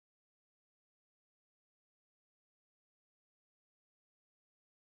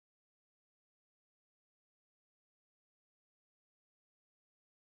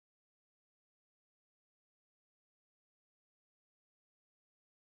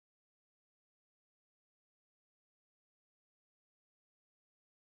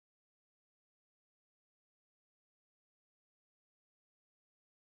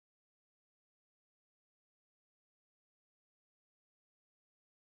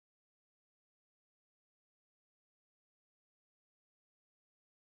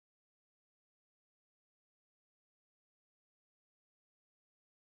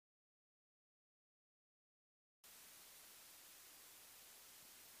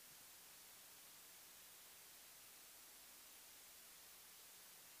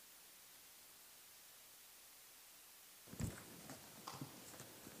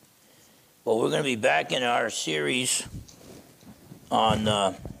Well, we're going to be back in our series on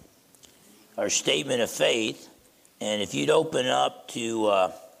our statement of faith. And if you'd open up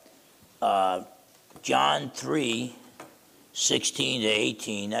to John 3, 16 to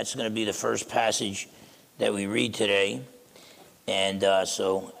 18, that's going to be the first passage that we read today. And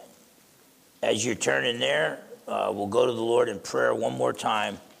so as you're turning there, we'll go to the Lord in prayer one more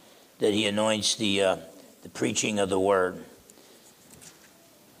time that he anoints the preaching of the word.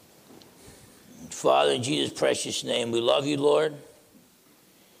 Father, in Jesus' precious name, we love you, Lord.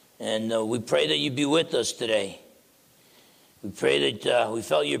 And we pray that you be with us today. We pray that we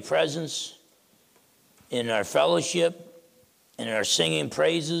felt your presence in our fellowship, in our singing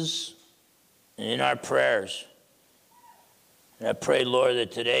praises, and in our prayers. And I pray, Lord,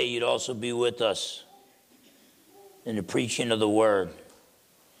 that today you'd also be with us in the preaching of the word.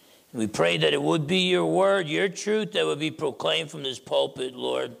 And we pray that it would be your word, your truth that would be proclaimed from this pulpit,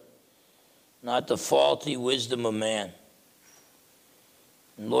 Lord, not the faulty wisdom of man.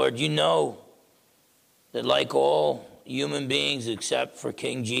 And Lord, you know that like all human beings except for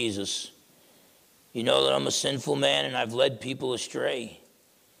King Jesus, you know that I'm a sinful man and I've led people astray.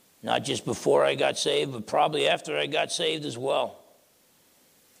 Not just before I got saved, but probably after I got saved as well.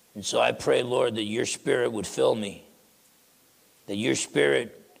 And so I pray, Lord, that your spirit would fill me, that your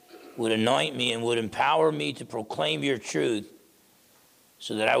spirit would anoint me and would empower me to proclaim your truth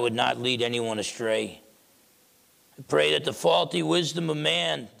so that I would not lead anyone astray. I pray that the faulty wisdom of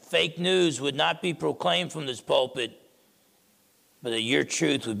man, fake news, would not be proclaimed from this pulpit, but that your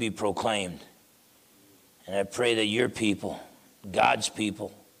truth would be proclaimed. And I pray that your people, God's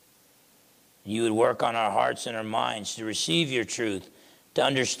people, you would work on our hearts and our minds to receive your truth, to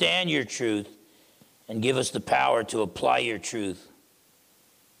understand your truth, and give us the power to apply your truth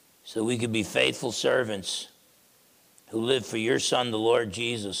so we could be faithful servants who live for your Son, the Lord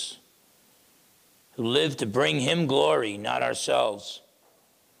Jesus, who live to bring him glory, not ourselves,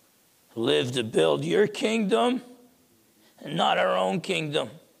 who live to build your kingdom and not our own kingdom.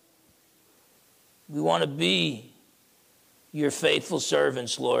 We want to be your faithful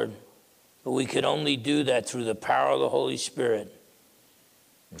servants, Lord, but we can only do that through the power of the Holy Spirit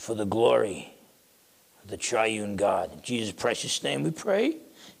and for the glory of the triune God. In Jesus' precious name we pray.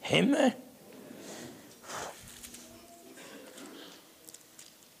 Amen.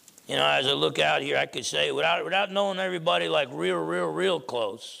 You know, as I look out here, I could say, without knowing everybody like real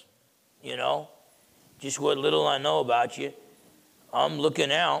close, you know, just what little I know about you, I'm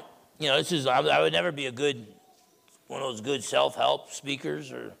looking out. You know, I would never be one of those good self-help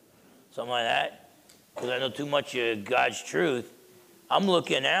speakers or something like that, because I know too much of God's truth. I'm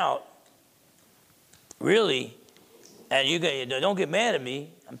looking out, really, and don't get mad at me.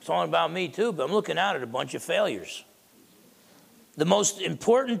 I'm talking about me too, but I'm looking out at a bunch of failures. The most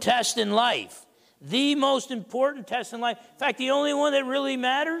important test in life, in fact, the only one that really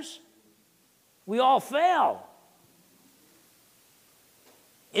matters, we all fail.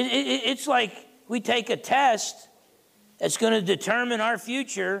 It's like we take a test that's going to determine our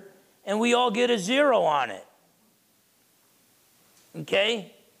future, and we all get a 0 on it.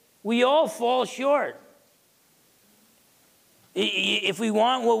 Okay? We all fall short. If we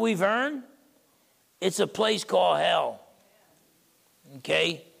want what we've earned, it's a place called hell.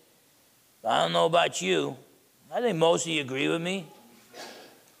 Okay? I don't know about you. I think most of you agree with me.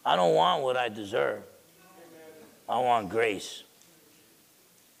 I don't want what I deserve. I want grace.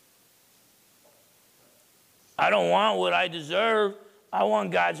 I don't want what I deserve. I want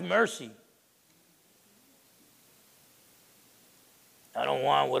God's mercy. I don't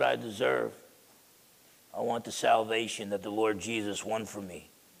want what I deserve. I want the salvation that the Lord Jesus won for me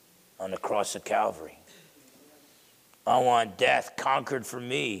on the cross of Calvary. I want death conquered for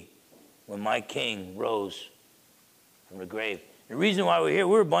me when my King rose from the grave. The reason why we're here,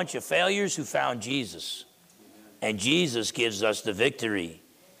 we're a bunch of failures who found Jesus. And Jesus gives us the victory.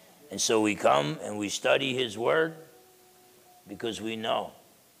 And so we come and we study his word because we know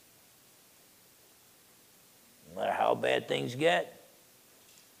no matter how bad things get,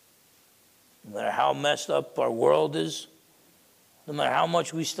 no matter how messed up our world is, no matter how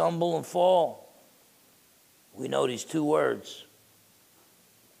much we stumble and fall, we know these 2 words.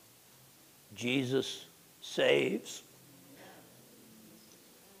 Jesus saves.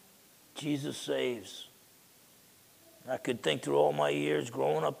 Jesus saves. I could think through all my years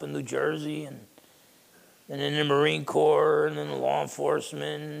growing up in New Jersey and in the Marine Corps and in the law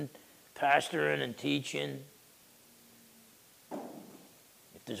enforcement, pastoring and teaching.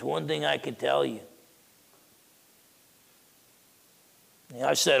 If there's one thing I can tell you,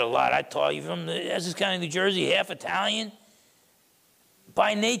 I've said a lot. I taught you from Essex County, New Jersey, half Italian.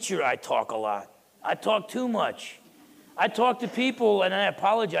 By nature, I talk a lot. I talk too much. I talk to people and I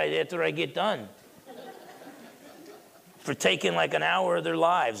apologize after I get done for taking like an hour of their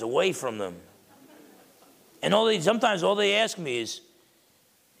lives away from them. And sometimes all they ask me is,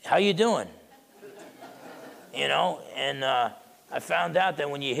 how you doing? You know, and I found out that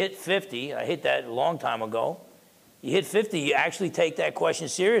when you hit 50, I hit that a long time ago, you hit 50, you actually take that question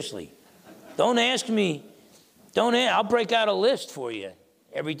seriously. Don't ask me, I'll break out a list for you,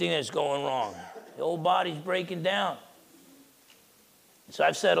 everything that's going wrong. The whole body's breaking down. So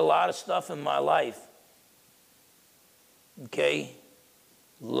I've said a lot of stuff in my life. Okay?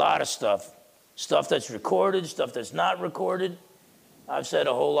 A lot of stuff. Stuff that's recorded, stuff that's not recorded. I've said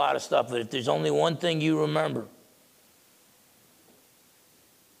a whole lot of stuff, but if there's only one thing you remember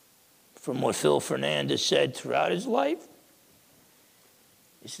from what Phil Fernandez said throughout his life,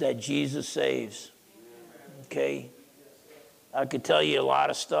 it's that Jesus saves. Okay? I could tell you a lot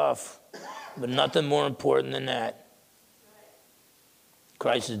of stuff, but nothing more important than that.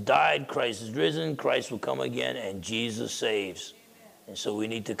 Christ has died, Christ has risen, Christ will come again, and Jesus saves. And so we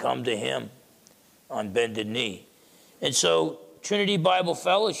need to come to him on bended knee. And so, Trinity Bible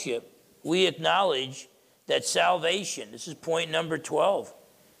Fellowship, we acknowledge that salvation, this is point number 12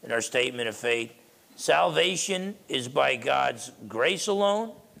 in our statement of faith, salvation is by God's grace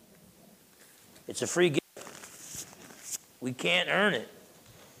alone. It's a free gift. We can't earn it.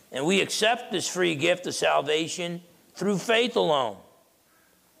 And we accept this free gift of salvation through faith alone,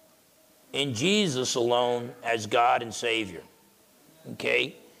 in Jesus alone as God and Savior.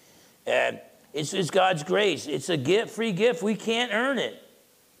 Okay? It's God's grace. It's a gift, free gift. We can't earn it.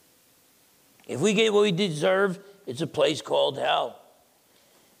 If we get what we deserve, it's a place called hell.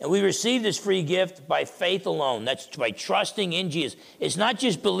 And we receive this free gift by faith alone. That's by trusting in Jesus. It's not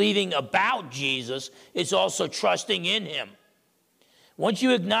just believing about Jesus, it's also trusting in him. Once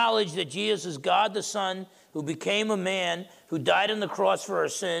you acknowledge that Jesus is God the Son, who became a man, who died on the cross for our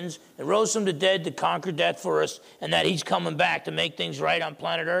sins, and rose from the dead to conquer death for us, and that he's coming back to make things right on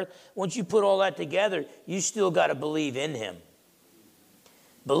planet Earth, once you put all that together, you still got to believe in him.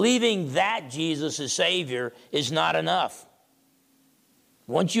 Believing that Jesus is Savior is not enough.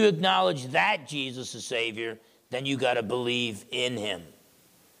 Once you acknowledge that Jesus is Savior, then you got to believe in him.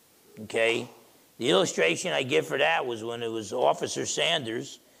 Okay? The illustration I give for that was when it was Officer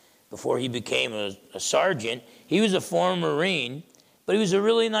Sanders, before he became a sergeant. He was a former Marine, but he was a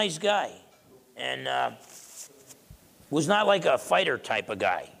really nice guy. And was not like a fighter type of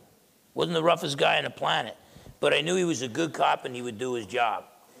guy. Wasn't the roughest guy on the planet. But I knew he was a good cop and he would do his job.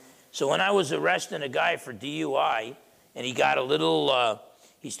 So when I was arresting a guy for DUI, and he got a little,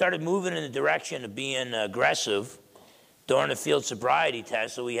 he started moving in the direction of being aggressive during the field sobriety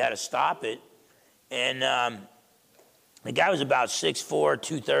test, so we had to stop it. And the guy was about 6'4",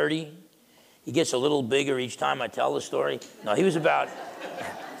 230. He gets a little bigger each time I tell the story. No, he was about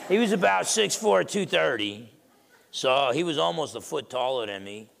 6'4", 230. So he was almost a foot taller than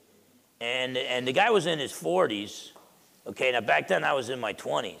me. And the guy was in his 40s. Okay, now back then I was in my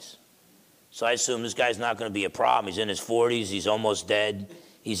 20s. So I assume this guy's not going to be a problem. He's in his 40s. He's almost dead.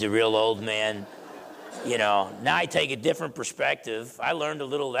 He's a real old man. You know, now I take a different perspective. I learned a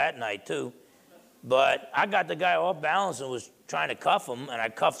little that night too. But I got the guy off balance and was trying to cuff him, and I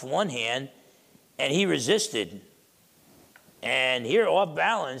cuffed one hand, and he resisted. And here, off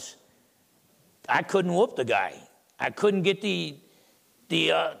balance, I couldn't whoop the guy. I couldn't get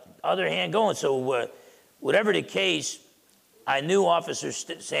the other hand going. So whatever the case, I knew Officer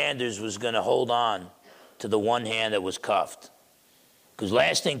Sanders was going to hold on to the one hand that was cuffed. Because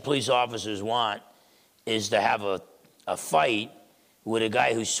last thing police officers want is to have a fight with a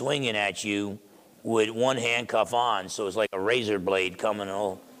guy who's swinging at you with one handcuff on, so it's like a razor blade coming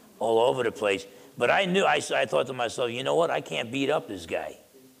all over the place. But I knew, I thought to myself, you know what, I can't beat up this guy.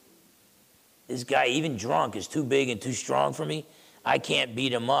 This guy, even drunk, is too big and too strong for me. I can't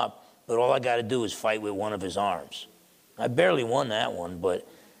beat him up, but all I got to do is fight with one of his arms. I barely won that one, but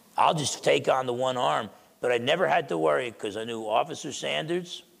I'll just take on the one arm. But I never had to worry because I knew Officer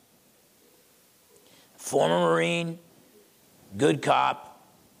Sanders, former Marine, good cop,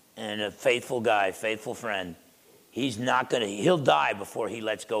 and a faithful guy, faithful friend. He's not going to, he'll die before he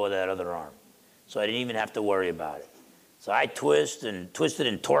lets go of that other arm. So I didn't even have to worry about it. So I twisted and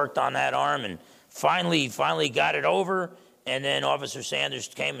torqued on that arm and finally got it over. And then Officer Sanders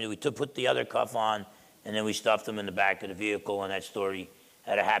came and we put the other cuff on, and then we stuffed him in the back of the vehicle, and that story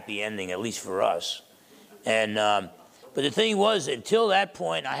had a happy ending, at least for us. And but the thing was, until that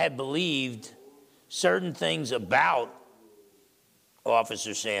point, I had believed certain things about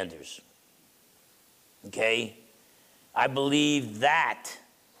Officer Sanders. Okay? I believe that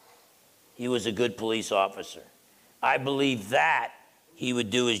he was a good police officer. I believe that he would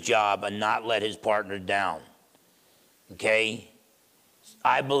do his job and not let his partner down. Okay?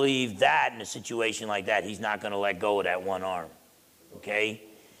 I believe that in a situation like that, he's not going to let go of that one arm. Okay?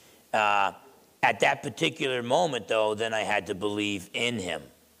 At that particular moment, though, then I had to believe in him.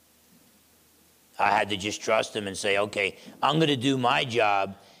 I had to just trust him and say, okay, I'm going to do my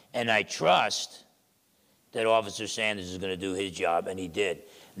job, and I trust that Officer Sanders is going to do his job, and he did.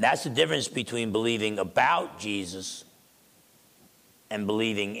 And that's the difference between believing about Jesus and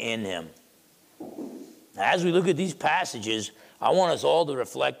believing in him. Now, as we look at these passages, I want us all to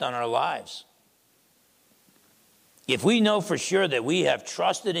reflect on our lives. If we know for sure that we have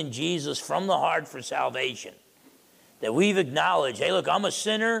trusted in Jesus from the heart for salvation, that we've acknowledged, hey, look, I'm a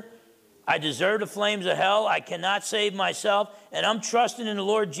sinner, I deserve the flames of hell, I cannot save myself, and I'm trusting in the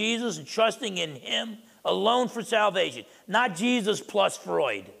Lord Jesus and trusting in him alone for salvation. Not Jesus plus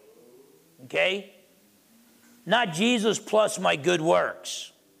Freud, okay? Not Jesus plus my good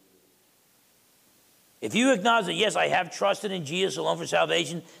works. If you acknowledge that, yes, I have trusted in Jesus alone for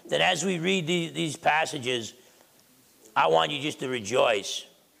salvation, then as we read these passages, I want you just to rejoice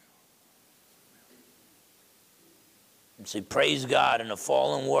and say, praise God, in a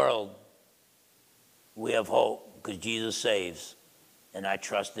fallen world, we have hope because Jesus saves, and I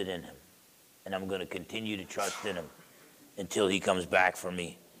trusted in him. And I'm going to continue to trust in him until he comes back for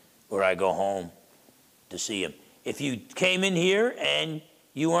me or I go home to see him. If you came in here and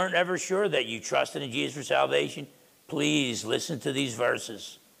you weren't ever sure that you trusted in Jesus for salvation, please listen to these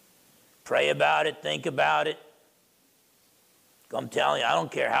verses. Pray about it, think about it. I'm telling you, I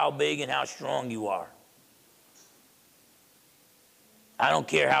don't care how big and how strong you are. I don't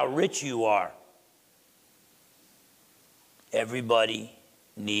care how rich you are. Everybody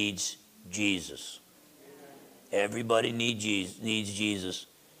needs Jesus. Everybody needs Jesus,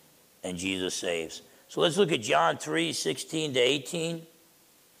 and Jesus saves. So let's look at John 3:16 to 18.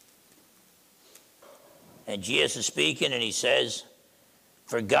 And Jesus is speaking, and he says,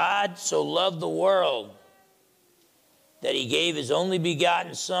 "For God so loved the world that he gave his only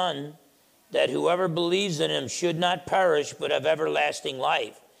begotten Son, that whoever believes in him should not perish, but have everlasting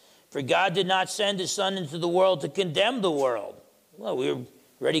life. For God did not send his Son into the world to condemn the world." Well, we were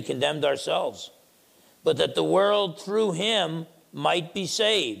already condemned ourselves. "But that the world through him might be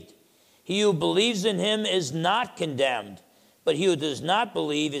saved. He who believes in him is not condemned, but he who does not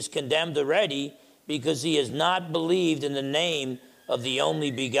believe is condemned already, because he has not believed in the name of the only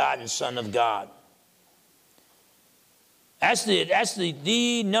begotten Son of God." That's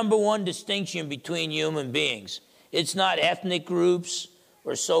the number one distinction between human beings. It's not ethnic groups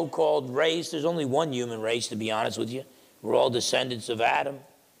or so-called race. There's only one human race, to be honest with you. We're all descendants of Adam.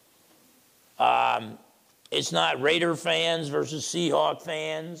 It's not Raider fans versus Seahawk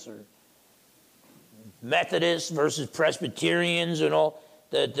fans, or Methodists versus Presbyterians, and all.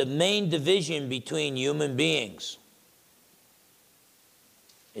 The main division between human beings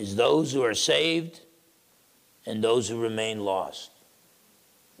is those who are saved and those who remain lost.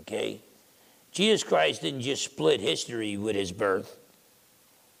 Okay? Jesus Christ didn't just split history with his birth.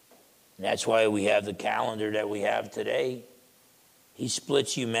 And that's why we have the calendar that we have today. He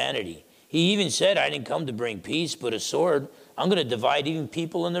splits humanity. He even said, "I didn't come to bring peace, but a sword. I'm going to divide even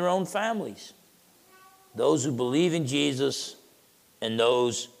people in their own families. Those who believe in Jesus and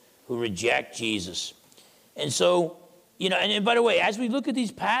those who reject Jesus." And so, and by the way, as we look at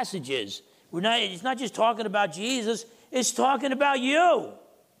these passages, it's not just talking about Jesus, it's talking about you.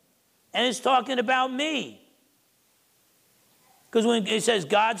 And it's talking about me. Because when it says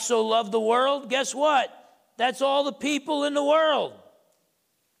God so loved the world, guess what? That's all the people in the world.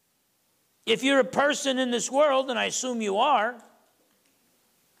 If you're a person in this world, and I assume you are,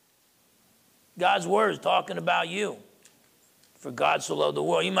 God's word is talking about you. For God so loved the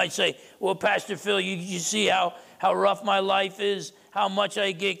world. You might say, well, Pastor Phil, you see how rough my life is, how much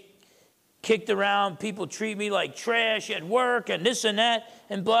I get kicked around, people treat me like trash at work, and this and that,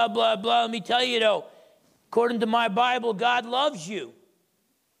 and blah, blah, blah. Let me tell you, though, according to my Bible, God loves you.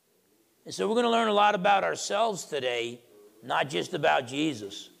 And so we're going to learn a lot about ourselves today, not just about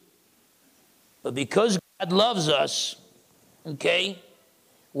Jesus. But because God loves us, okay,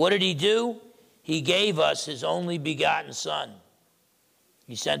 what did he do? He gave us his only begotten Son.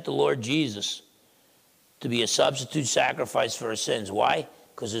 He sent the Lord Jesus to be a substitute sacrifice for our sins. Why?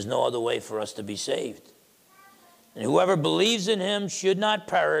 Because there's no other way for us to be saved. And whoever believes in him should not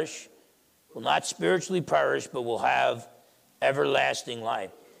perish, will not spiritually perish, but will have everlasting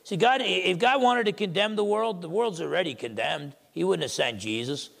life. See, if God wanted to condemn the world's already condemned. He wouldn't have sent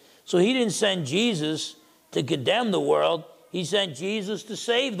Jesus. So he didn't send Jesus to condemn the world. He sent Jesus to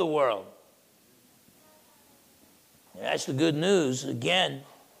save the world. And that's the good news. Again,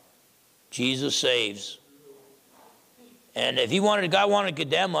 Jesus saves. And if God wanted to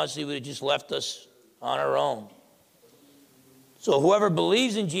condemn us, he would have just left us on our own. So whoever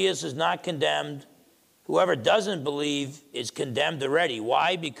believes in Jesus is not condemned. Whoever doesn't believe is condemned already.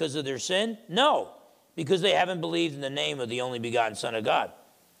 Why? Because of their sin? No, because they haven't believed in the name of the only begotten Son of God.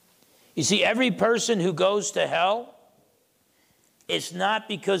 You see, every person who goes to hell, it's not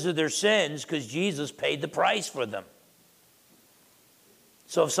because of their sins, because Jesus paid the price for them.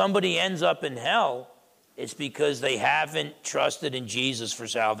 So if somebody ends up in hell, it's because they haven't trusted in Jesus for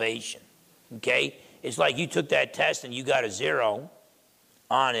salvation. Okay? It's like you took that test and you got a 0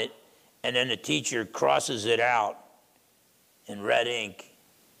 on it, and then the teacher crosses it out in red ink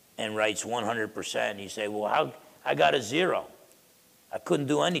and writes 100%. And you say, well, how? I got a 0. I couldn't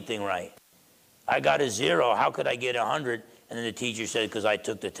do anything right. I got a 0. How could I get 100? And then the teacher said, because I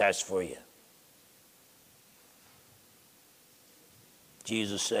took the test for you.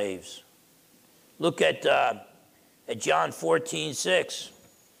 Jesus saves. Look at John 14:6.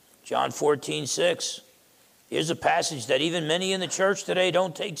 John 14:6. Here's a passage that even many in the church today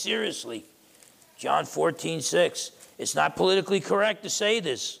don't take seriously. John 14:6. It's not politically correct to say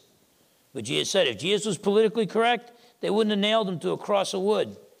this. But Jesus said if Jesus was politically correct, they wouldn't have nailed him to a cross of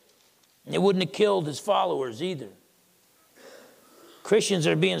wood. And they wouldn't have killed his followers either. Christians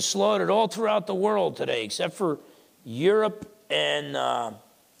are being slaughtered all throughout the world today, except for Europe and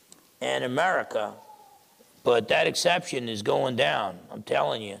America. But that exception is going down. I'm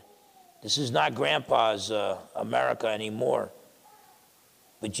telling you. This is not Grandpa's America anymore.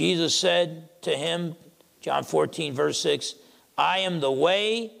 But Jesus said to him, John 14, verse 6, I am the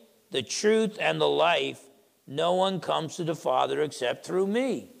way, the truth, and the life. No one comes to the Father except through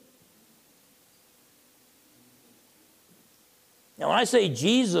me. Now, when I say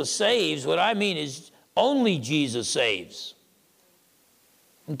Jesus saves, what I mean is only Jesus saves.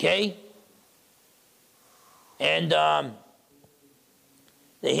 Okay? And can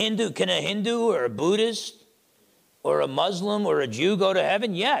a Hindu or a Buddhist or a Muslim or a Jew go to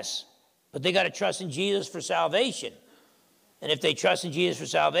heaven? Yes. But they got to trust in Jesus for salvation. And if they trust in Jesus for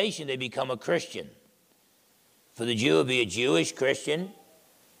salvation, they become a Christian. For the Jew, it would be a Jewish Christian.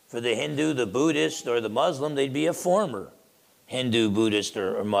 For the Hindu, the Buddhist, or the Muslim, they'd be a former Hindu, Buddhist,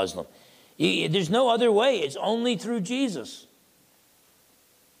 or Muslim. There's no other way. It's only through Jesus.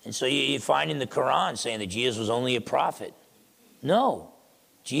 And so you find in the Quran saying that Jesus was only a prophet. No.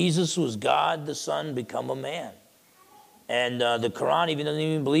 Jesus was God, the Son, become a man. And the Quran even doesn't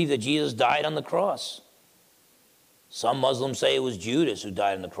even believe that Jesus died on the cross. Some Muslims say it was Judas who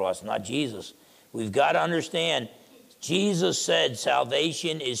died on the cross, not Jesus. We've got to understand, Jesus said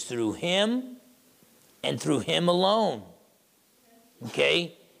salvation is through him and through him alone.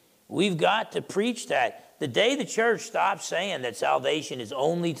 Okay? We've got to preach that. The day the church stops saying that salvation is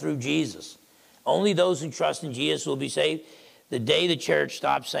only through Jesus, only those who trust in Jesus will be saved, the day the church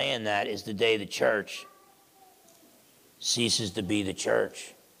stops saying that is the day the church ceases to be the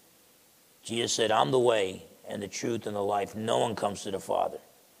church. Jesus said, I'm the way and the truth and the life. No one comes to the Father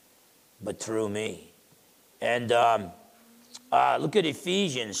but through me. And look at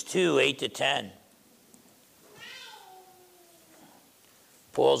Ephesians 2, 8-10.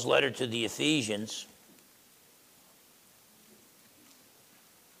 Paul's letter to the Ephesians.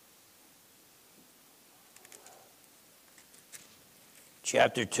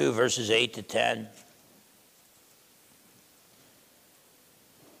 Chapter 2, verses 8-10.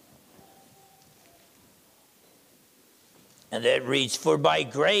 And that reads, for by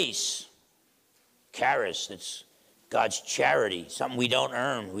grace, charis, that's God's charity, something we don't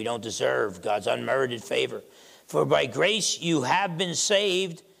earn, we don't deserve, God's unmerited favor. For by grace you have been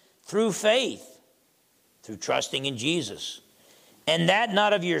saved through faith, through trusting in Jesus. And that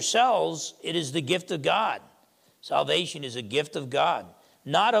not of yourselves, it is the gift of God. Salvation is a gift of God,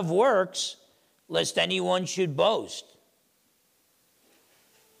 not of works, lest anyone should boast.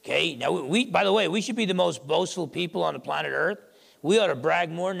 Okay, now by the way, we should be the most boastful people on the planet Earth. We ought to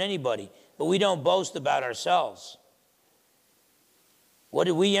brag more than anybody, but we don't boast about ourselves. What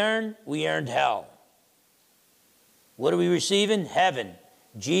did we earn? We earned hell. What are we receiving? Heaven.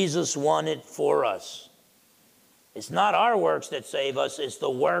 Jesus won it for us. It's not our works that save us, it's the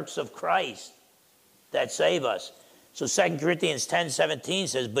works of Christ that save us. So 2 Corinthians 10:17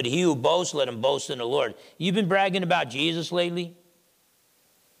 says, but he who boasts, let him boast in the Lord. You've been bragging about Jesus lately?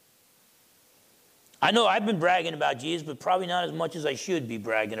 I know I've been bragging about Jesus, but probably not as much as I should be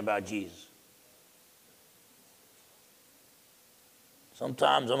bragging about Jesus.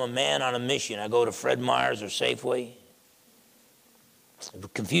 Sometimes I'm a man on a mission. I go to Fred Meyer's or Safeway. I was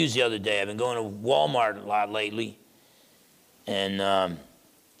confused the other day. I've been going to Walmart a lot lately. And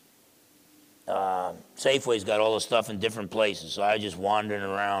Safeway's got all the stuff in different places, so I was just wandering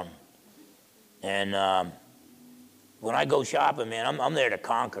around. And when I go shopping, man, I'm there to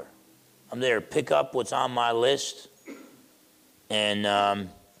conquer. I'm there to pick up what's on my list and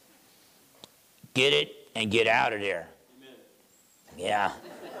get it and get out of there. Amen. Yeah.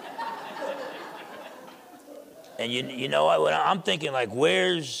 And you know what? I'm thinking, like,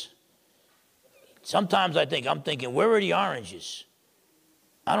 sometimes I'm thinking, where are the oranges?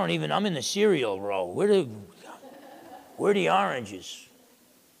 I'm in the cereal row. Where are the oranges?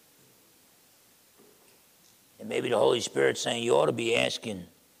 And maybe the Holy Spirit's saying, you ought to be asking,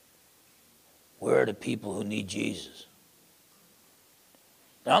 where are the people who need Jesus?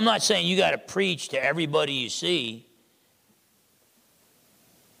 Now, I'm not saying you got to preach to everybody you see,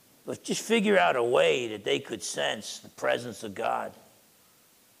 but just figure out a way that they could sense the presence of God.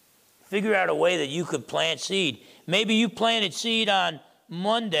 Figure out a way that you could plant seed. Maybe you planted seed on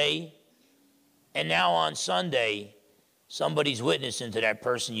Monday, and now on Sunday, somebody's witnessing to that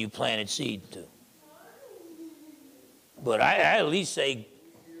person you planted seed to. But I at least say,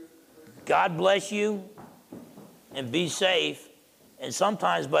 God bless you, and be safe. And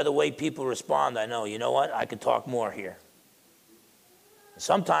sometimes by the way people respond, I know, you know what, I could talk more here.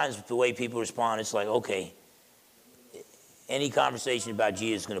 Sometimes the way people respond, it's like, okay, any conversation about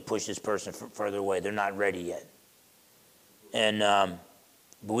Jesus is going to push this person further away. They're not ready yet. And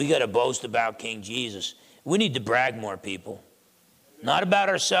but we got to boast about King Jesus. We need to brag more, people. Not about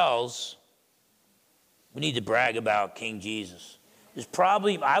ourselves. We need to brag about King Jesus. There's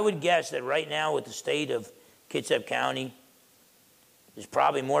probably, I would guess that right now with the state of Kitsap County, there's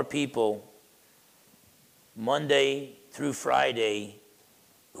probably more people Monday through Friday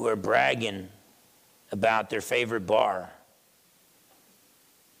who are bragging about their favorite bar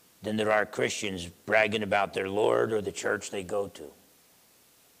than there are Christians bragging about their Lord or the church they go to.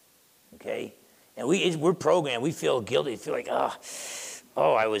 Okay? And we're programmed. We feel guilty. We feel like,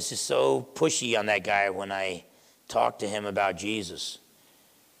 oh, I was just so pushy on that guy when I talked to him about Jesus.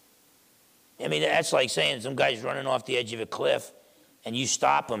 I mean, that's like saying some guy's running off the edge of a cliff and you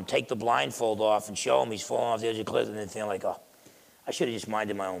stop him, take the blindfold off and show him he's falling off the edge of the cliff and then feeling like, oh, I should have just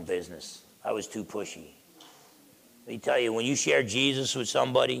minded my own business. I was too pushy. Let me tell you, when you share Jesus with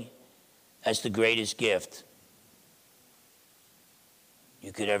somebody, that's the greatest gift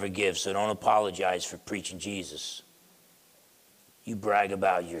you could ever give. So don't apologize for preaching Jesus. You brag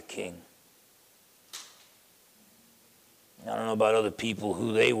about your King. I don't know about other people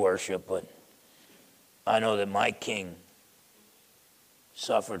who they worship, but I know that my King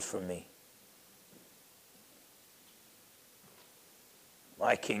suffered for me.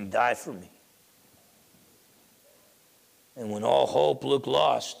 My King died for me. And when all hope looked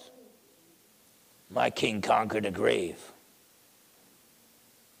lost, my King conquered the grave.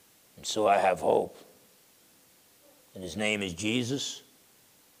 And so I have hope. And his name is Jesus,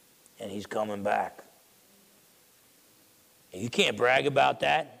 and he's coming back. And you can't brag about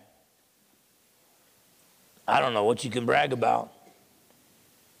that. I don't know what you can brag about.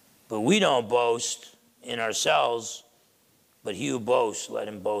 But we don't boast in ourselves, but he who boasts, let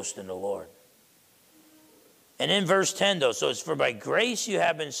him boast in the Lord. And in verse 10, though, so it's for by grace you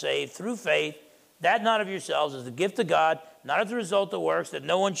have been saved through faith, that not of yourselves is the gift of God, not as a result of works, that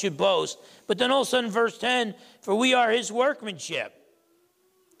no one should boast. But then all of a sudden, verse 10, for we are his workmanship,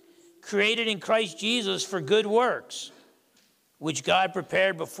 created in Christ Jesus for good works, which God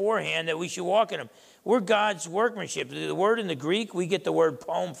prepared beforehand that we should walk in them. We're God's workmanship. The word in the Greek, we get the word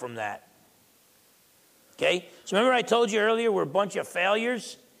poem from that. Okay? So remember I told you earlier we're a bunch of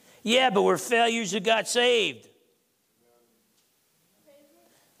failures? Yeah, but we're failures who got saved.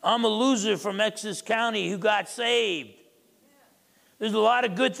 I'm a loser from Essex County who got saved. There's a lot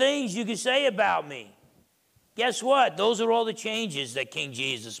of good things you can say about me. Guess what? Those are all the changes that King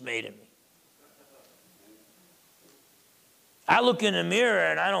Jesus made in me. I look in the mirror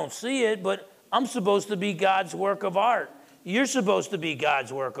and I don't see it, but I'm supposed to be God's work of art. You're supposed to be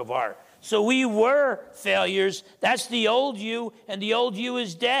God's work of art. So we were failures. That's the old you, and the old you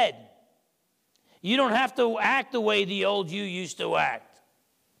is dead. You don't have to act the way the old you used to act.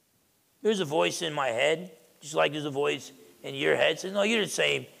 There's a voice in my head, just like there's a voice in your head. Says, no, you're the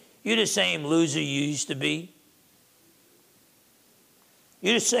same loser you used to be.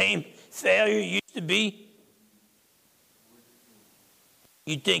 You're the same failure you used to be.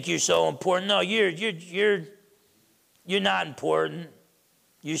 You think you're so important. No, you're not important.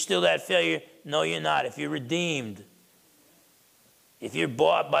 You're still that failure. No, you're not. If you're redeemed, if you're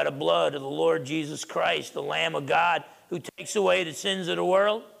bought by the blood of the Lord Jesus Christ, the Lamb of God, who takes away the sins of the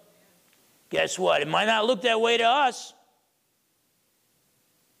world, guess what? It might not look that way to us.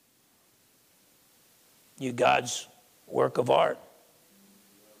 You're God's work of art.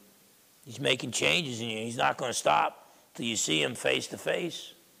 He's making changes in you. He's not going to stop till you see him face to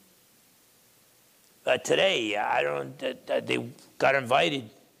face. Today, they got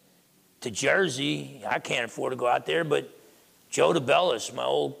invited to Jersey. I can't afford to go out there, but Joe DeBellis, my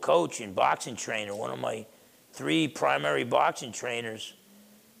old coach and boxing trainer, one of my 3 primary boxing trainers,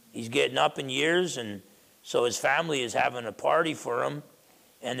 he's getting up in years, and so his family is having a party for him,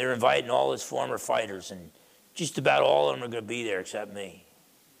 and they're inviting all his former fighters, and just about all of them are going to be there except me.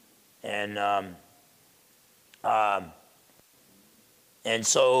 And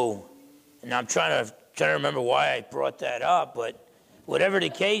so, and I'm trying to remember why I brought that up, but whatever the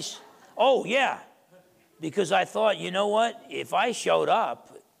case, oh yeah, because I thought, you know what, if I showed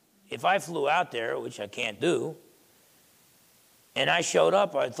up, if I flew out there, which I can't do, and I showed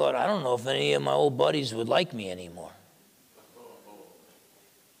up, I thought, I don't know if any of my old buddies would like me anymore.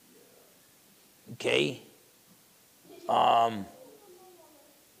 Okay? I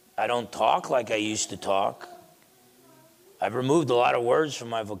don't talk like I used to talk. I've removed a lot of words from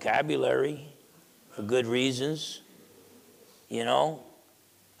my vocabulary for good reasons. You know,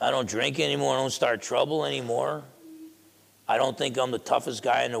 I don't drink anymore. I don't start trouble anymore. I don't think I'm the toughest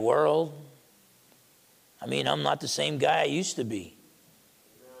guy in the world. I mean, I'm not the same guy I used to be.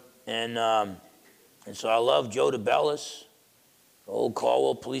 And so I love Joe DeBellis, old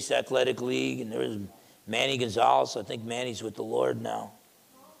Caldwell Police Athletic League, and there was Manny Gonzalez. I think Manny's with the Lord now.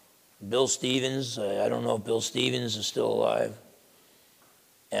 Bill Stevens. I don't know if Bill Stevens is still alive.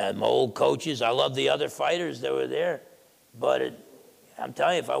 And my old coaches. I love the other fighters that were there. But I'm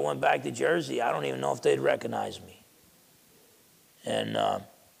telling you, if I went back to Jersey, I don't even know if they'd recognize me. And I'm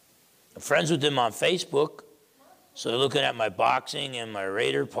friends with them on Facebook. So they're looking at my boxing and my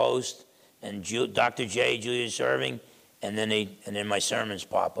Raider post and Dr. J, Julius Irving, and then my sermons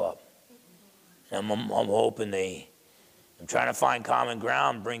pop up. And I'm hoping I'm trying to find common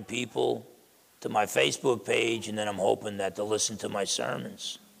ground, bring people to my Facebook page, and then I'm hoping that they'll listen to my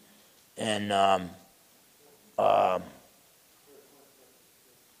sermons. And I'm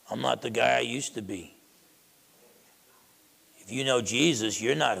not the guy I used to be. If you know Jesus,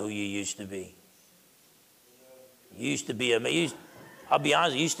 you're not who you used to be. You used to be I'll be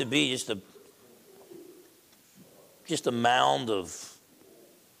honest, it used to be just a mound of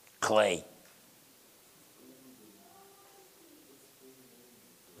clay.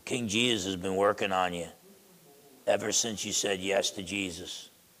 King Jesus has been working on you ever since you said yes to Jesus.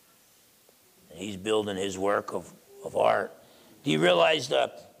 And he's building his work of art. Do you realize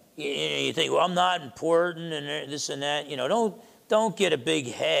that you think, well, I'm not important and this and that. You know, don't get a big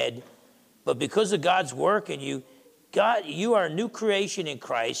head. But because of God's work in you, you are a new creation in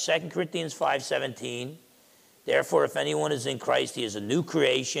Christ. 2 Corinthians 5:17. Therefore, if anyone is in Christ, he is a new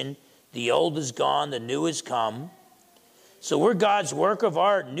creation. The old is gone, the new has come. So we're God's work of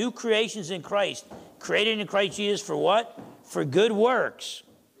art, new creations in Christ, created in Christ Jesus for what? For good works.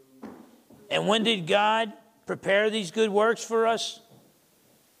 And when did God prepare these good works for us?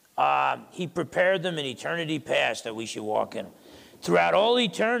 He prepared them in eternity past that we should walk in them. Throughout all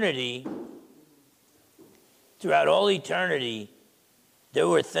eternity, there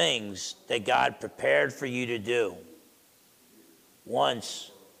were things that God prepared for you to do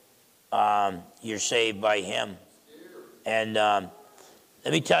once you're saved by him. And let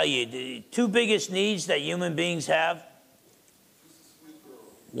me tell you, the 2 biggest needs that human beings have,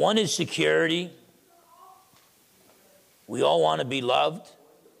 one is security. We all want to be loved.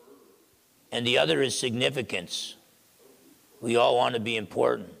 And the other is significance. We all want to be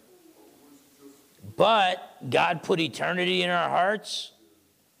important. But God put eternity in our hearts.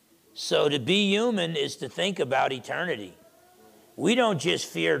 So to be human is to think about eternity. We don't just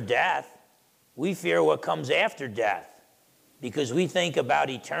fear death. We fear what comes after death because we think about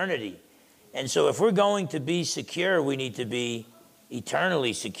eternity. And so if we're going to be secure, we need to be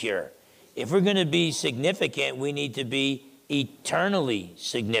eternally secure. If we're going to be significant, we need to be eternally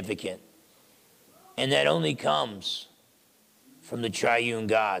significant. And that only comes from the triune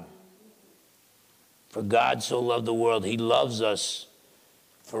God. For God so loved the world, he loves us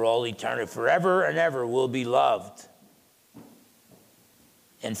for all eternity. Forever and ever we'll be loved.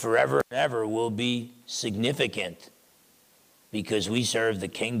 And forever and ever we'll be significant because we serve the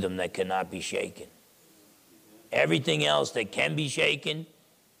kingdom that cannot be shaken. Everything else that can be shaken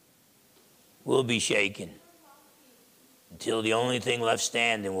will be shaken until the only thing left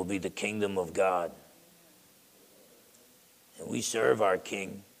standing will be the kingdom of God. And we serve our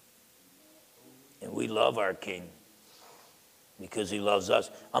King. And we love our King because he loves us.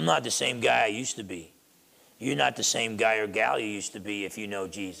 I'm not the same guy I used to be. You're not the same guy or gal you used to be if you know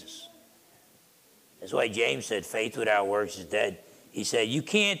Jesus. That's why James said, faith without works is dead. He said, you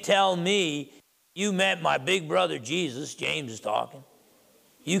can't tell me you met my big brother Jesus. James is talking.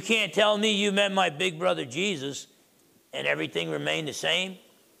 You can't tell me you met my big brother Jesus and everything remained the same.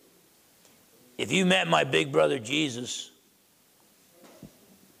 If you met my big brother Jesus,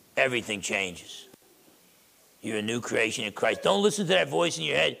 everything changes. You're a new creation in Christ. Don't listen to that voice in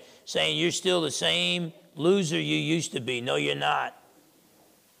your head saying you're still the same loser you used to be. No, you're not.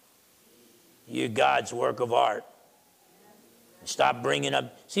 You're God's work of art. Stop bringing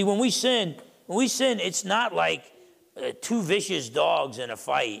up. See, when we sin, it's not like two vicious dogs in a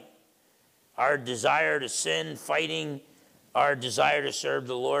fight. Our desire to sin, fighting our desire to serve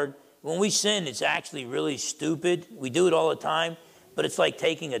the Lord. When we sin, it's actually really stupid. We do it all the time, but it's like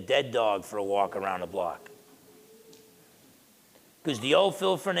taking a dead dog for a walk around the block. Because the old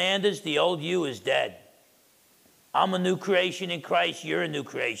Phil Fernandez, the old you is dead. I'm a new creation in Christ. You're a new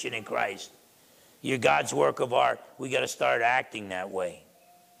creation in Christ. You're God's work of art. We got to start acting that way.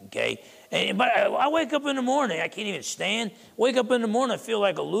 Okay? But I wake up in the morning. I can't even stand. Wake up in the morning. I feel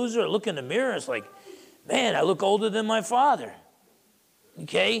like a loser. I look in the mirror. It's like, man, I look older than my father.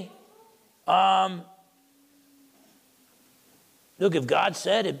 Okay? Look, if God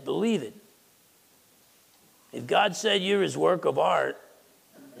said it, believe it. If God said you're his work of art,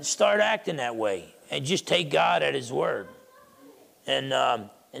 start acting that way. And just take God at his word. And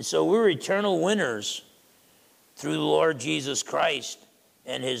so we're eternal winners through the Lord Jesus Christ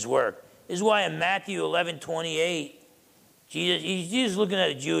and his work. This is why in Matthew 11:28, Jesus looking at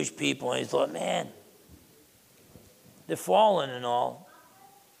the Jewish people and he thought, man, they're fallen and all.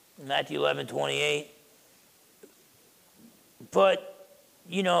 Matthew 11:28. But,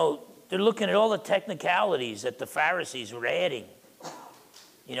 you know, they're looking at all the technicalities that the Pharisees were adding,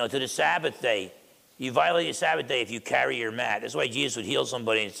 you know, to the Sabbath day. You violate the Sabbath day if you carry your mat. That's why Jesus would heal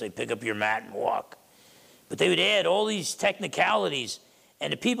somebody and say, pick up your mat and walk. But they would add all these technicalities,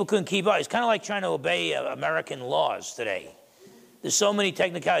 and the people couldn't keep up. It's kind of like trying to obey American laws today. There's so many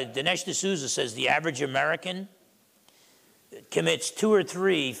technicalities. Dinesh D'Souza says the average American commits 2 or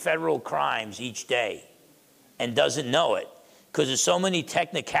 3 federal crimes each day and doesn't know it because there's so many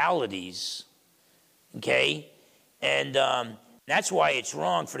technicalities, okay? And that's why it's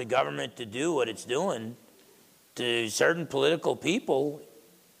wrong for the government to do what it's doing to certain political people.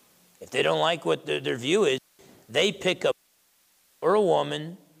 If they don't like what their view is, they pick up or a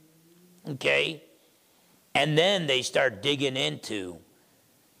woman, okay, and then they start digging into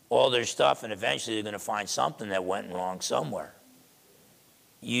all their stuff, and eventually they're going to find something that went wrong somewhere.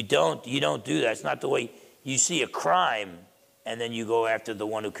 You don't do that. It's not the way you see a crime, and then you go after the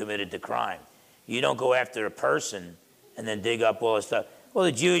one who committed the crime. You don't go after a person and then dig up all the stuff. Well,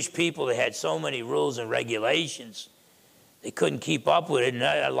 the Jewish people, they had so many rules and regulations, they couldn't keep up with it. And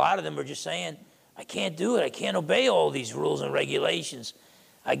a lot of them were just saying, I can't do it. I can't obey all these rules and regulations.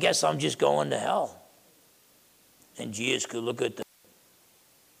 I guess I'm just going to hell. And Jesus could look at them.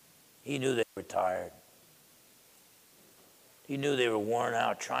 He knew they were tired. He knew they were worn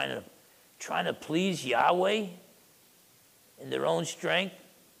out, trying to please Yahweh in their own strength.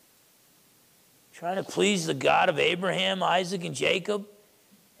 Trying to please the God of Abraham, Isaac, and Jacob.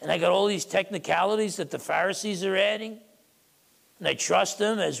 And I got all these technicalities that the Pharisees are adding. And I trust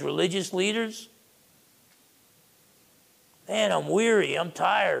them as religious leaders. Man, I'm weary. I'm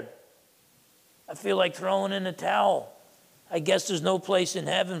tired. I feel like throwing in the towel. I guess there's no place in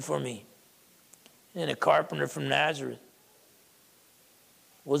heaven for me. And a carpenter from Nazareth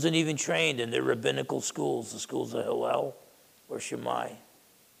wasn't even trained in their rabbinical schools, the schools of Hillel or Shammai.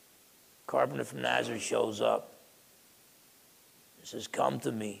 Carpenter from Nazareth shows up. He says, come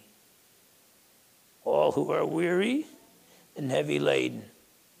to me, all who are weary and heavy laden,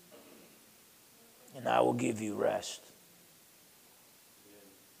 and I will give you rest.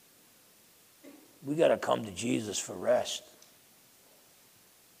 We got to come to Jesus for rest.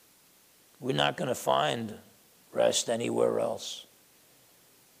 We're not going to find rest anywhere else.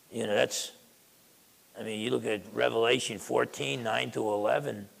 You know, you look at Revelation 14, 9 to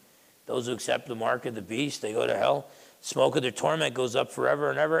 11. Those who accept the mark of the beast, they go to hell. Smoke of their torment goes up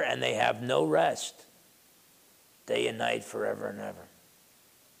forever and ever, and they have no rest. Day and night, forever and ever.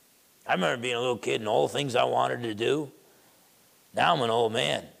 I remember being a little kid and all the things I wanted to do. Now I'm an old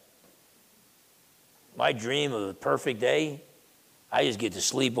man. My dream of a perfect day, I just get to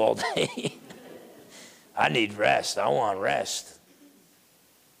sleep all day. I need rest. I want rest.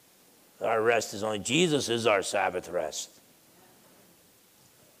 Our rest is only, Jesus is our Sabbath rest.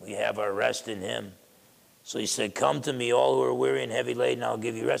 you have our rest in him. So he said, come to me, all who are weary and heavy laden, I'll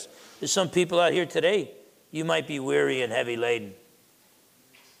give you rest. There's some people out here today, you might be weary and heavy laden.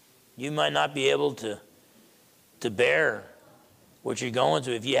 You might not be able to bear what you're going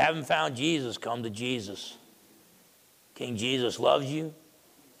through. If you haven't found Jesus, come to Jesus. King Jesus loves you.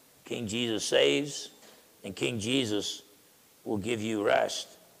 King Jesus saves. And King Jesus will give you rest.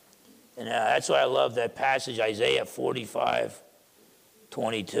 And that's why I love that passage, Isaiah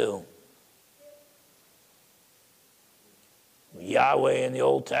 45:22. Yahweh in the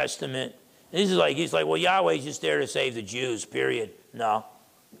Old Testament. He's like, well, Yahweh's just there to save the Jews, period. No.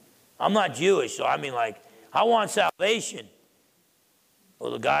 I'm not Jewish, so I mean, like, I want salvation.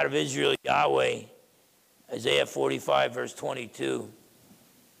 Well, the God of Israel, Yahweh, Isaiah 45, verse 22,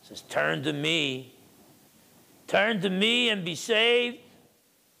 says, turn to me and be saved,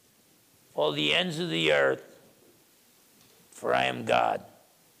 all the ends of the earth, for I am God,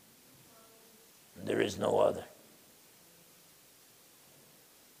 and there is no other.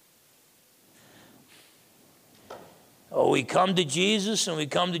 Oh, we come to Jesus, and we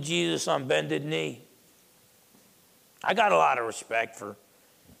come to Jesus on bended knee. I got a lot of respect for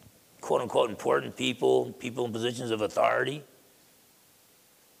quote-unquote important people in positions of authority.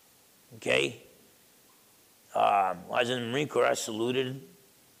 Okay? When I was in the Marine Corps, I saluted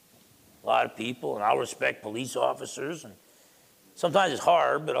a lot of people, and I'll respect police officers. And sometimes it's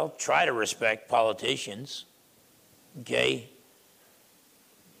hard, but I'll try to respect politicians. Okay?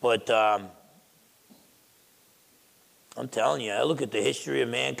 But I'm telling you, I look at the history of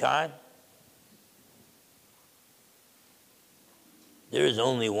mankind. There is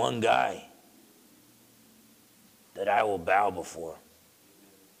only one guy that I will bow before.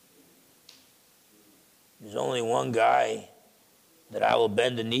 There's only one guy that I will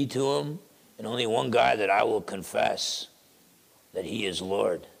bend the knee to him, and only one guy that I will confess that he is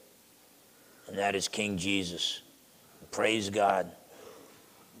Lord, and that is King Jesus. Praise God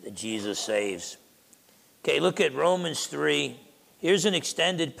that Jesus saves. Okay, look at Romans 3. Here's an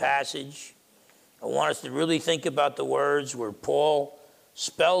extended passage. I want us to really think about the words where Paul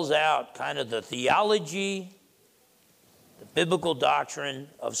spells out kind of the theology, the biblical doctrine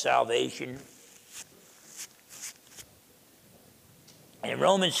of salvation. In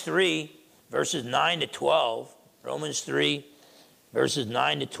Romans 3, verses 9 to 12, Romans 3, verses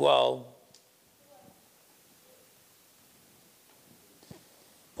 9 to 12,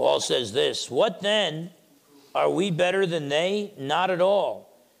 Paul says this, what then? Are we better than they? Not at all.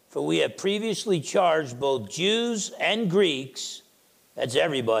 For we have previously charged both Jews and Greeks, that's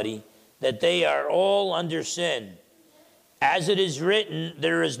everybody, that they are all under sin. As it is written,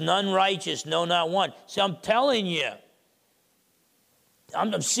 there is none righteous, no, not one. So I'm telling you,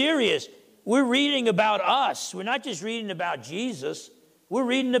 I'm serious. We're reading about us. We're not just reading about Jesus. We're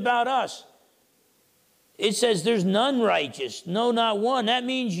reading about us. It says there's none righteous, no, not one. That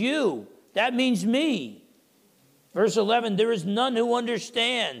means you. That means me. Verse 11, there is none who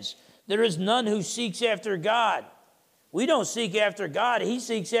understands. There is none who seeks after God. We don't seek after God. He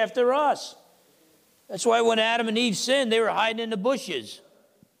seeks after us. That's why when Adam and Eve sinned, they were hiding in the bushes.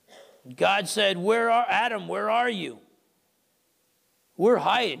 God said, Adam, where are you? We're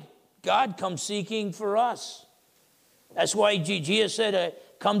hiding. God comes seeking for us. That's why Jesus said,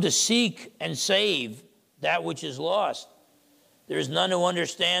 come to seek and save that which is lost. There is none who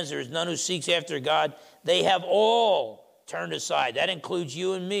understands. There is none who seeks after God. They have all turned aside. That includes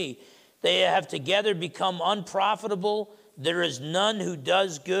you and me. They have together become unprofitable. There is none who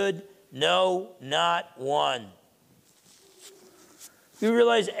does good. No, not one. You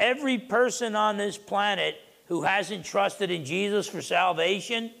realize every person on this planet who hasn't trusted in Jesus for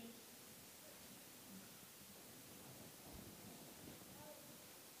salvation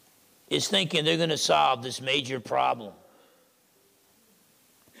is thinking they're going to solve this major problem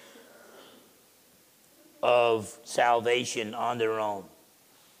of salvation on their own.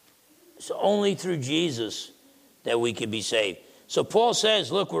 It's only through Jesus that we can be saved. So Paul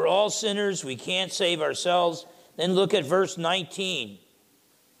says, look, we're all sinners. We can't save ourselves. Then look at verse 19.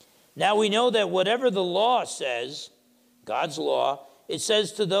 Now we know that whatever the law says, God's law, it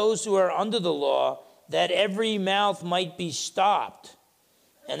says to those who are under the law that every mouth might be stopped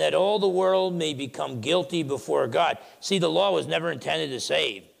and that all the world may become guilty before God. See, the law was never intended to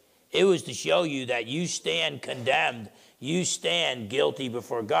save. It was to show you that you stand condemned. You stand guilty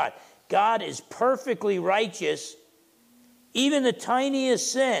before God. God is perfectly righteous. Even the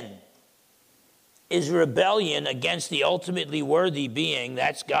tiniest sin is rebellion against the ultimately worthy being,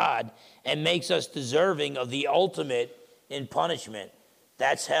 that's God, and makes us deserving of the ultimate in punishment.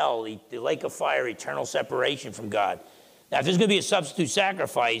 That's hell, the lake of fire, eternal separation from God. Now, if there's going to be a substitute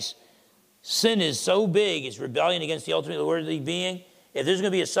sacrifice, sin is so big, it's rebellion against the ultimately worthy being. If there's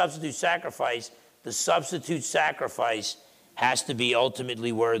going to be a substitute sacrifice, the substitute sacrifice has to be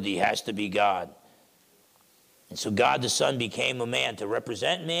ultimately worthy, has to be God. And so God the Son became a man to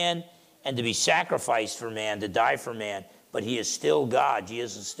represent man and to be sacrificed for man, to die for man. But he is still God.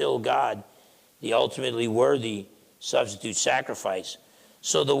 Jesus is still God, the ultimately worthy substitute sacrifice.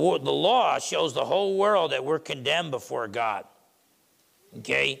 So the law shows the whole world that we're condemned before God.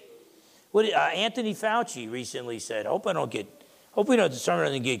 Okay? What Anthony Fauci recently said, hope we don't the sermon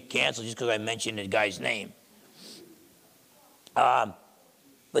doesn't get canceled just because I mentioned the guy's name.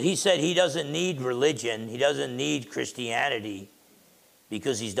 But he said he doesn't need religion, he doesn't need Christianity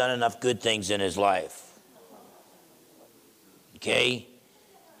because he's done enough good things in his life. Okay?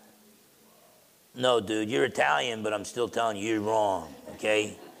 No, dude, you're Italian, but I'm still telling you you're wrong.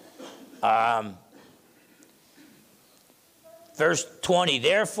 Okay? Verse 20,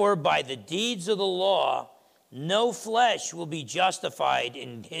 therefore by the deeds of the law, no flesh will be justified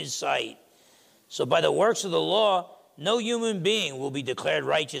in his sight. So by the works of the law, no human being will be declared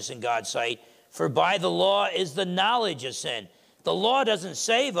righteous in God's sight, for by the law is the knowledge of sin. The law doesn't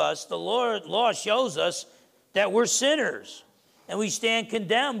save us. The law shows us that we're sinners, and we stand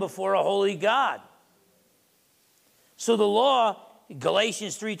condemned before a holy God. So the law,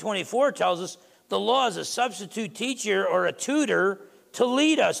 Galatians 3:24 tells us, the law is a substitute teacher or a tutor to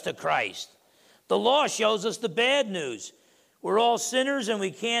lead us to Christ. The law shows us the bad news. We're all sinners and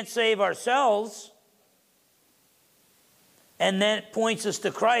we can't save ourselves. And then it points us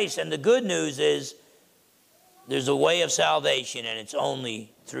to Christ. And the good news is there's a way of salvation, and it's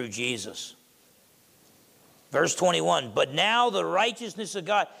only through Jesus. Verse 21, but now the righteousness of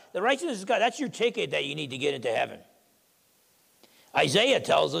God. The righteousness of God, that's your ticket that you need to get into heaven. Isaiah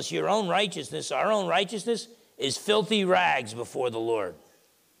tells us your own righteousness, our own righteousness, is filthy rags before the Lord.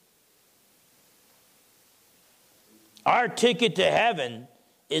 Our ticket to heaven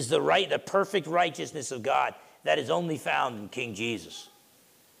is the perfect righteousness of God that is only found in King Jesus.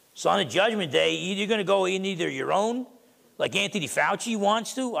 So on a judgment day, you're going to go in either your own, like Anthony Fauci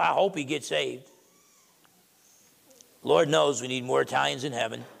wants to. I hope he gets saved. Lord knows we need more Italians in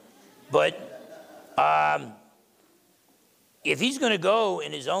heaven. But if he's going to go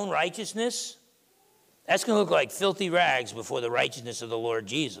in his own righteousness, that's going to look like filthy rags before the righteousness of the Lord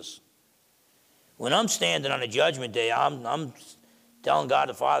Jesus. When I'm standing on a judgment day, I'm telling God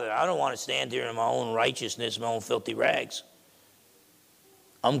the Father, I don't want to stand here in my own righteousness, my own filthy rags.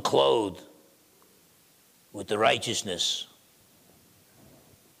 I'm clothed with the righteousness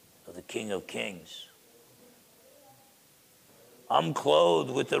of the King of Kings. I'm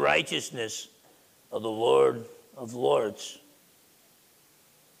clothed with the righteousness of the Lord of Lords.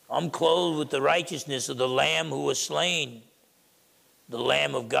 I'm clothed with the righteousness of the Lamb who was slain, the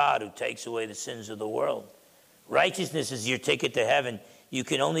Lamb of God who takes away the sins of the world. Righteousness is your ticket to heaven. You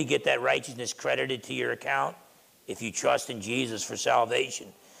can only get that righteousness credited to your account if you trust in Jesus for salvation.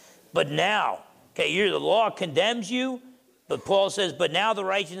 But now, okay, the law condemns you, but Paul says, but now the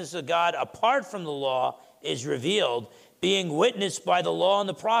righteousness of God apart from the law is revealed, being witnessed by the law and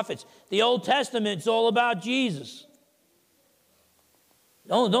the prophets. The Old Testament's all about Jesus.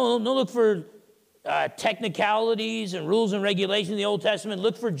 Don't look for technicalities and rules and regulations in the Old Testament.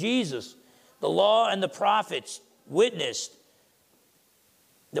 Look for Jesus. The law and the prophets witnessed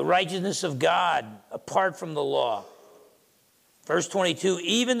the righteousness of God apart from the law. Verse 22,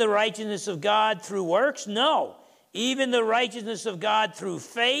 even the righteousness of God through works? No. Even the righteousness of God through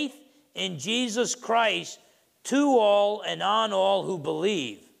faith in Jesus Christ to all and on all who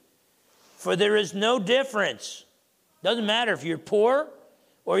believe. For there is no difference. Doesn't matter if you're poor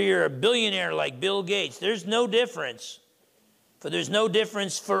or you're a billionaire like Bill Gates. There's no difference. For there's no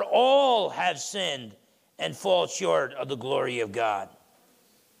difference, for all have sinned and fall short of the glory of God.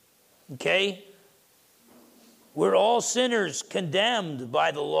 Okay? We're all sinners condemned by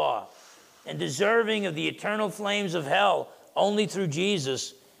the law and deserving of the eternal flames of hell. Only through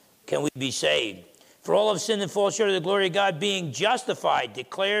Jesus can we be saved. For all have sinned and fall short of the glory of God, being justified,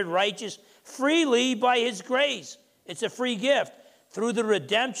 declared righteous freely by his grace. It's a free gift through the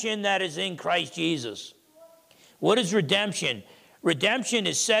redemption that is in Christ Jesus. What is redemption? Redemption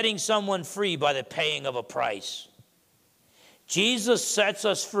is setting someone free by the paying of a price. Jesus sets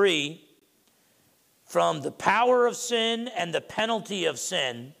us free from the power of sin and the penalty of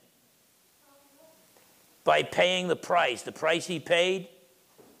sin by paying the price. The price he paid,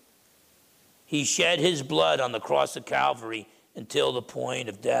 he shed his blood on the cross of Calvary until the point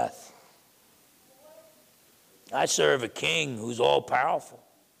of death. I serve a king who's all powerful.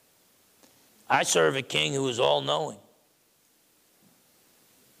 I serve a king who is all knowing.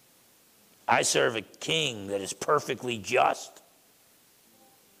 I serve a king that is perfectly just.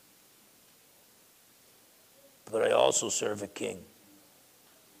 But I also serve a king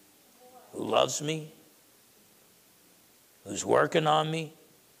who loves me, who's working on me.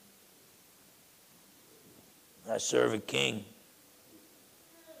 I serve a king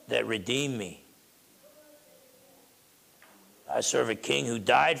that redeemed me. I serve a king who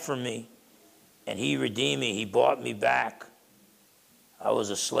died for me, and he redeemed me. He bought me back. I was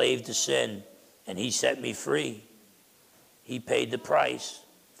a slave to sin, and he set me free. He paid the price.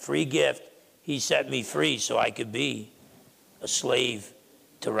 Free gift. He set me free so I could be a slave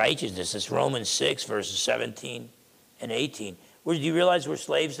to righteousness. It's Romans 6, verses 17 and 18. Do you realize we're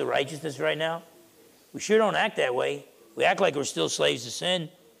slaves to righteousness right now? We sure don't act that way. We act like we're still slaves to sin.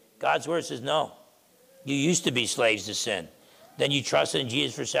 God's word says no. You used to be slaves to sin. Then you trusted in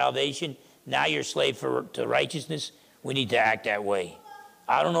Jesus for salvation. Now you're a slave to righteousness. We need to act that way.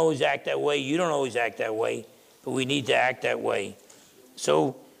 I don't always act that way. You don't always act that way. But we need to act that way.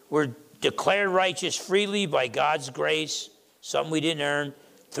 So we're declared righteous freely by God's grace, something we didn't earn,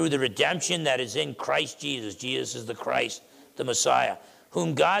 through the redemption that is in Christ Jesus. Jesus is the Christ, the Messiah,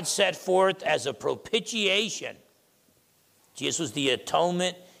 whom God set forth as a propitiation. Jesus was the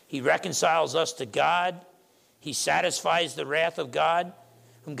atonement. He reconciles us to God. He satisfies the wrath of God,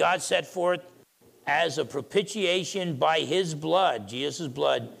 whom God set forth as a propitiation by his blood, Jesus'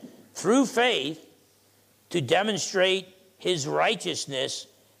 blood, through faith, to demonstrate his righteousness,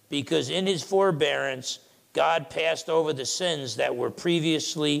 because in his forbearance, God passed over the sins that were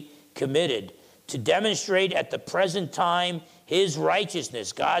previously committed, to demonstrate at the present time his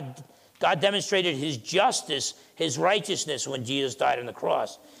righteousness. God demonstrated his justice, his righteousness when Jesus died on the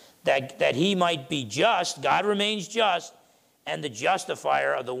cross, that he might be just. God remains just, and the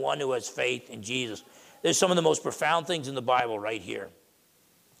justifier of the one who has faith in Jesus. There's some of the most profound things in the Bible right here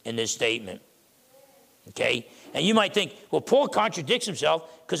in this statement. Okay? And you might think, well, Paul contradicts himself,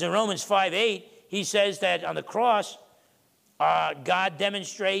 because in Romans 5:8, he says that on the cross, God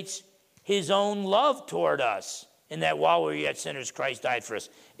demonstrates his own love toward us, in that while we were yet sinners, Christ died for us.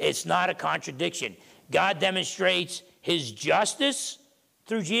 It's not a contradiction. God demonstrates his justice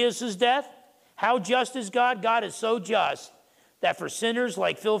through Jesus' death. How just is God? God is so just that for sinners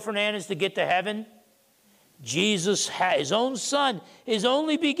like Phil Fernandez to get to heaven, Jesus had his own son, his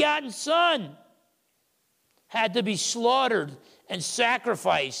only begotten son, had to be slaughtered and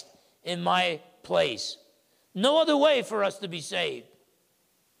sacrificed in my place. No other way for us to be saved.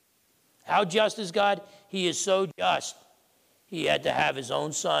 How just is God? He is so just. He had to have his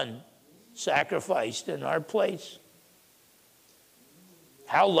own son sacrificed in our place.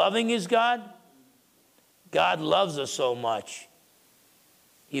 How loving is God? God loves us so much,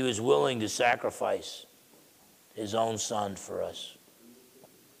 he was willing to sacrifice his own son for us.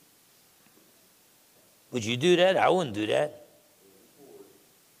 Would you do that? I wouldn't do that.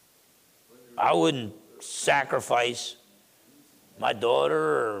 I wouldn't sacrifice my daughter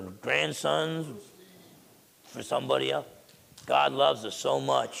or grandsons for somebody else. God loves us so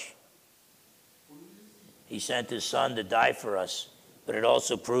much. He sent his son to die for us, but it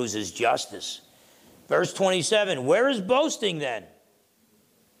also proves his justice. Verse 27, where is boasting then?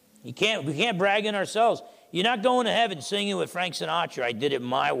 We can't brag in ourselves. You're not going to heaven singing with Frank Sinatra, I did it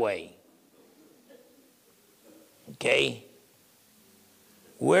my way. Okay?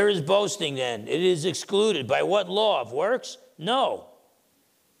 Where is boasting then? It is excluded. By what law? Of works? No.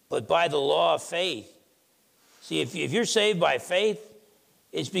 But by the law of faith. See, if you're saved by faith,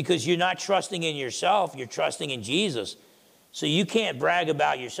 it's because you're not trusting in yourself, you're trusting in Jesus. So you can't brag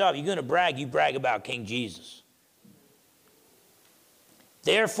about yourself. You're going to brag, you brag about King Jesus.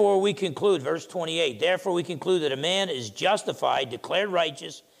 Therefore we conclude, verse 28, therefore we conclude that a man is justified, declared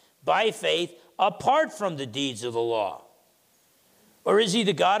righteous by faith, apart from the deeds of the law. Or is he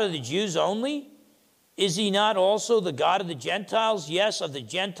the God of the Jews only? Is he not also the God of the Gentiles? Yes, of the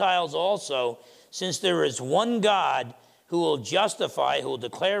Gentiles also, since there is one God who will justify, who will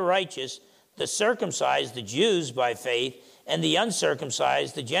declare righteous the circumcised, the Jews, by faith, and the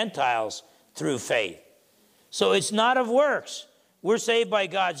uncircumcised, the Gentiles, through faith. So it's not of works. We're saved by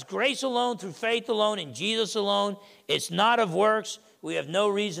God's grace alone, through faith alone, in Jesus alone. It's not of works. We have no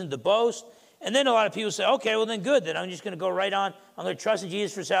reason to boast. And then a lot of people say, okay, well then good. Then I'm just going to go right on. I'm going to trust in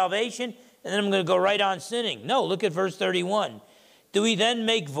Jesus for salvation, and then I'm going to go right on sinning. No, look at verse 31. Do we then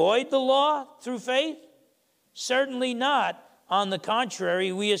make void the law through faith? Certainly not. On the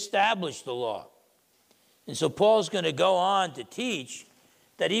contrary, we establish the law. And so Paul's going to go on to teach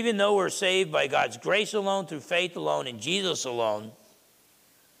that even though we're saved by God's grace alone, through faith alone, in Jesus alone,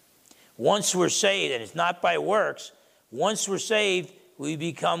 once we're saved, and it's not by works, once we're saved, We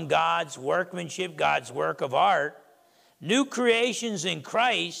become God's workmanship, God's work of art. New creations in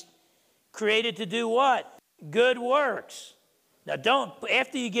Christ, created to do what? Good works. Now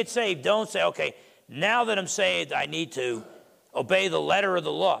after you get saved, don't say, okay, now that I'm saved, I need to obey the letter of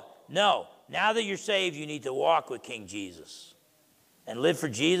the law. No, now that you're saved, you need to walk with King Jesus and live for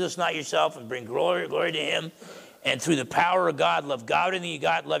Jesus, not yourself, and bring glory to him. And through the power of God, love God and you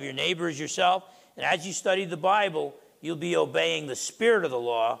got, love your neighbor as yourself. And as you study the Bible, you'll be obeying the spirit of the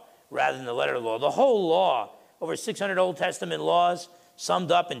law rather than the letter of the law. The whole law, over 600 Old Testament laws,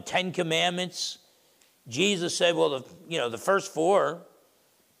 summed up in 10 commandments. Jesus said, well, the first 4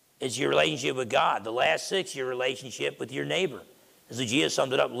 is your relationship with God. The last 6, your relationship with your neighbor. So Jesus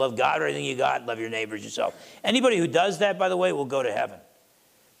summed it up, love God with everything you got, love your neighbor as yourself. Anybody who does that, by the way, will go to heaven.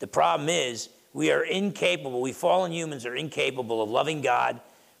 The problem is, we are incapable, we fallen humans are incapable of loving God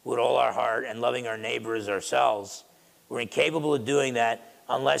with all our heart and loving our neighbor as ourselves. We're incapable of doing that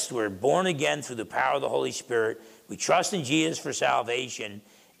unless we're born again through the power of the Holy Spirit. We trust in Jesus for salvation,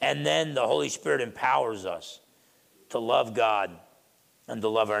 and then the Holy Spirit empowers us to love God and to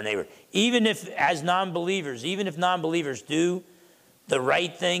love our neighbor. Even if, as non-believers, do the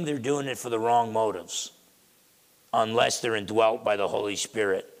right thing, they're doing it for the wrong motives, unless they're indwelt by the Holy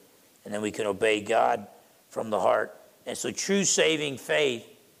Spirit. And then we can obey God from the heart. And so true saving faith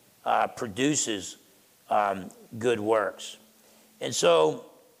produces good works. And so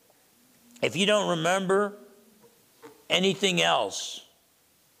if you don't remember anything else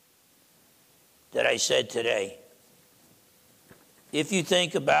that I said today, if you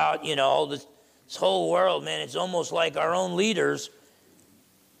think about, this whole world, man, it's almost like our own leaders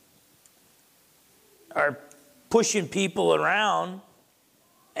are pushing people around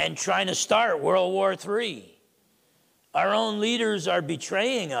and trying to start World War III. Our own leaders are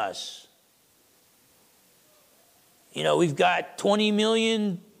betraying us. We've got 20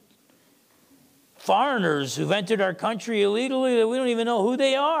 million foreigners who've entered our country illegally that we don't even know who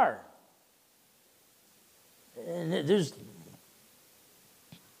they are. And there's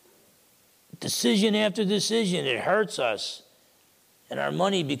decision after decision. It hurts us. And our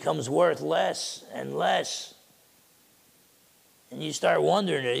money becomes worth less and less. And you start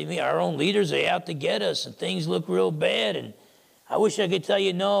wondering, our own leaders are out to get us, and things look real bad. And I wish I could tell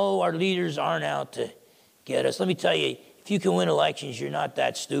you, no, our leaders aren't out to get us. Let me tell you, if you can win elections, you're not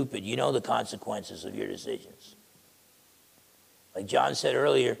that stupid. You know the consequences of your decisions. Like John said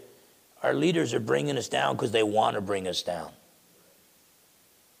earlier, our leaders are bringing us down because they want to bring us down.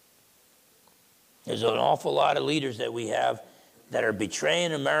 There's an awful lot of leaders that we have that are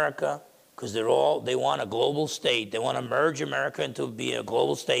betraying America because they want a global state. They want to merge America into being a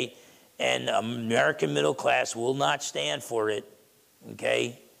global state, and the American middle class will not stand for it,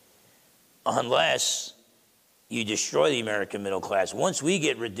 okay, unless you destroy the American middle class. Once we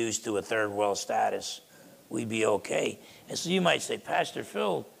get reduced to a third world status, we'd be okay. And so you might say, Pastor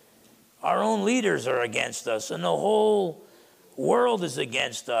Phil, our own leaders are against us, and the whole world is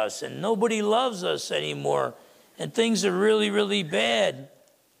against us, and nobody loves us anymore, and things are really, really bad.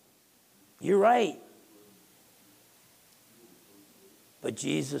 You're right. But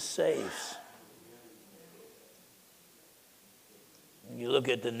Jesus saves. And you look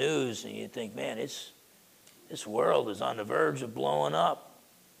at the news and you think, man, this world is on the verge of blowing up.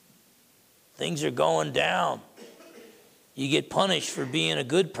 Things are going down. You get punished for being a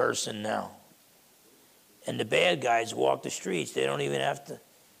good person now. And the bad guys walk the streets. They don't even have to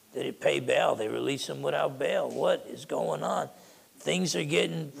pay bail. They release them without bail. What is going on? Things are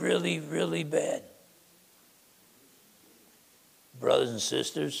getting really, really bad. Brothers and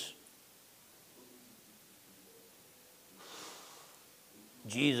sisters,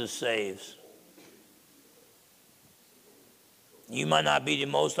 Jesus saves. You might not be the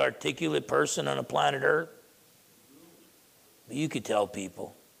most articulate person on the planet Earth, but you could tell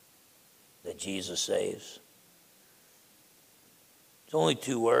people that Jesus saves. It's only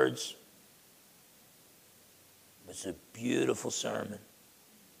 2 words. It's a beautiful sermon.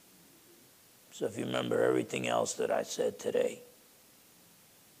 So if you remember everything else that I said today,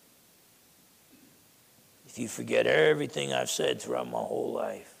 if you forget everything I've said throughout my whole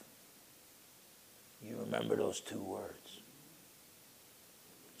life, you remember those 2 words.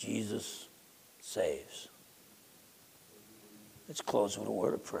 Jesus saves. Let's close with a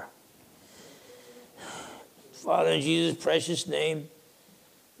word of prayer. Father, in Jesus' precious name,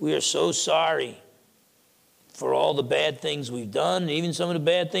 we are so sorry for all the bad things we've done, and even some of the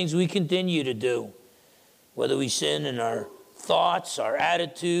bad things we continue to do. Whether we sin in our thoughts, our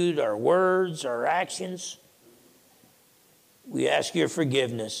attitude, our words, our actions, we ask your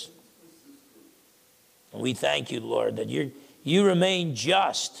forgiveness. And we thank you, Lord, that You remain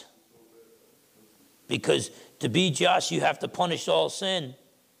just. Because to be just, you have to punish all sin.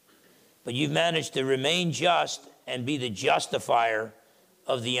 But you've managed to remain just and be the justifier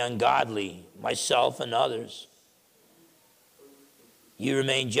of the ungodly, myself and others. You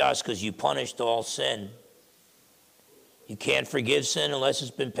remain just because you punished all sin. You can't forgive sin unless it's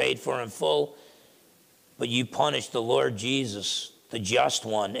been paid for in full. But you punished the Lord Jesus, the just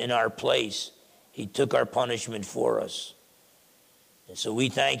one, in our place. He took our punishment for us. And so we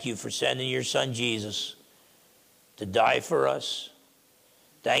thank you for sending your son Jesus to die for us.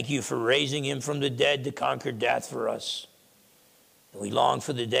 Thank you for raising him from the dead to conquer death for us. And we long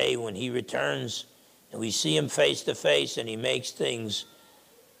for the day when he returns and we see him face to face and he makes things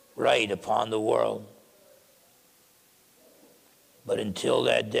right upon the world. But until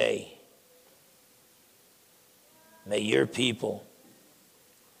that day, may your people,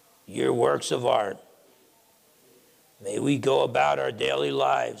 your works of art, may we go about our daily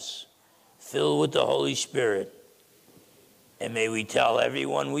lives filled with the Holy Spirit. And may we tell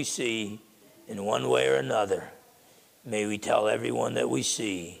everyone we see in one way or another, may we tell everyone that we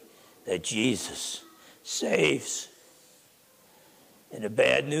see that Jesus saves. In a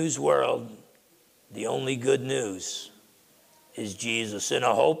bad news world, the only good news is Jesus. In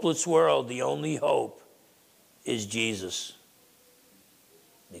a hopeless world, the only hope is Jesus.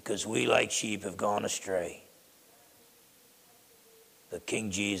 Because we, like sheep, have gone astray. But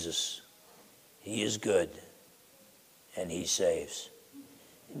King Jesus, he is good. And he saves.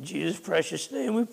 In Jesus' precious name we